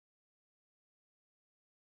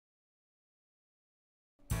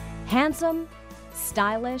Handsome,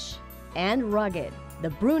 stylish, and rugged, the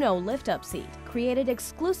Bruno lift-up seat, created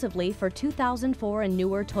exclusively for 2004 and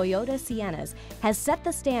newer Toyota Siennas, has set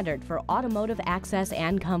the standard for automotive access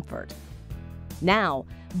and comfort. Now,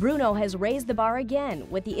 Bruno has raised the bar again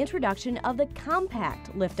with the introduction of the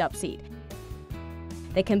compact lift-up seat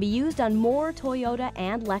that can be used on more Toyota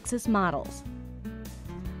and Lexus models.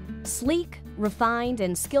 Sleek, refined,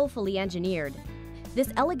 and skillfully engineered,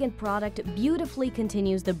 this elegant product beautifully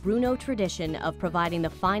continues the Bruno tradition of providing the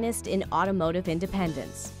finest in automotive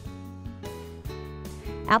independence.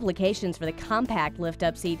 Applications for the compact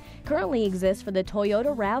lift-up seat currently exist for the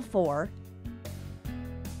Toyota RAV4,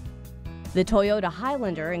 the Toyota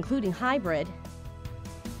Highlander, including hybrid,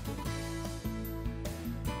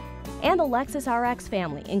 and the Lexus RX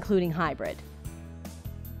family, including hybrid.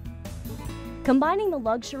 Combining the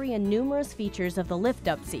luxury and numerous features of the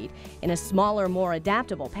lift-up seat in a smaller, more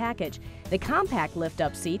adaptable package, the compact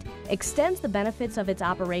lift-up seat extends the benefits of its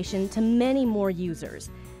operation to many more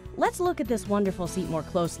users. Let's look at this wonderful seat more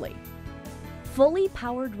closely. Fully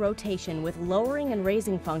powered rotation with lowering and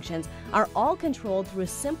raising functions are all controlled through a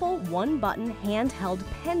simple one-button handheld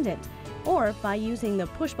pendant, or by using the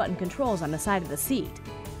push-button controls on the side of the seat.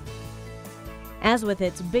 As with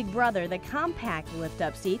its big brother, the compact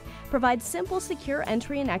lift-up seat provides simple, secure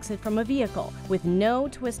entry and exit from a vehicle with no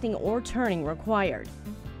twisting or turning required.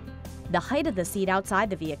 The height of the seat outside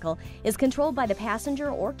the vehicle is controlled by the passenger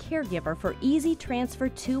or caregiver for easy transfer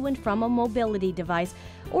to and from a mobility device,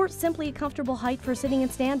 or simply a comfortable height for sitting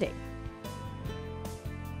and standing.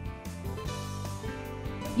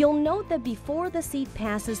 You'll note that before the seat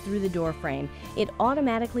passes through the door frame, it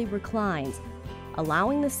automatically reclines,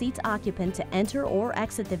 allowing the seat's occupant to enter or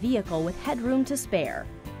exit the vehicle with headroom to spare.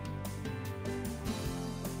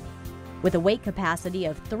 With a weight capacity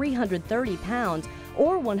of 330 pounds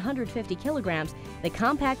or 150 kilograms, the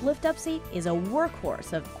compact lift-up seat is a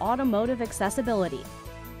workhorse of automotive accessibility,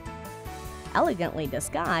 elegantly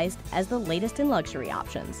disguised as the latest in luxury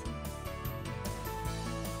options.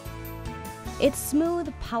 Its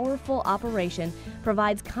smooth, powerful operation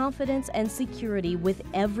provides confidence and security with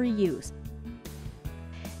every use,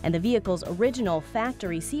 and the vehicle's original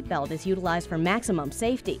factory seatbelt is utilized for maximum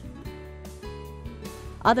safety.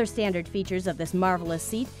 Other standard features of this marvelous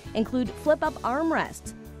seat include flip-up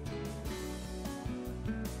armrests,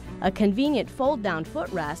 a convenient fold-down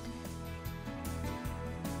footrest,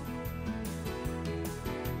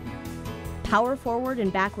 power forward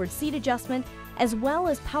and backward seat adjustment, as well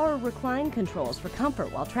as power recline controls for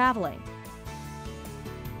comfort while traveling.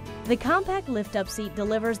 The compact lift-up seat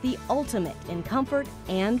delivers the ultimate in comfort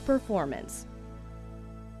and performance.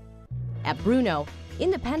 At Bruno,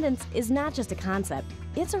 independence is not just a concept,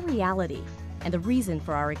 it's a reality and the reason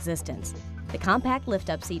for our existence. The compact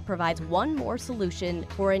lift-up seat provides one more solution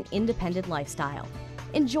for an independent lifestyle.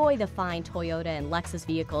 Enjoy the fine Toyota and Lexus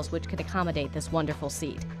vehicles which can accommodate this wonderful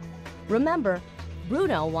seat. Remember,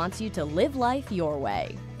 Bruno wants you to live life your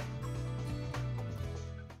way.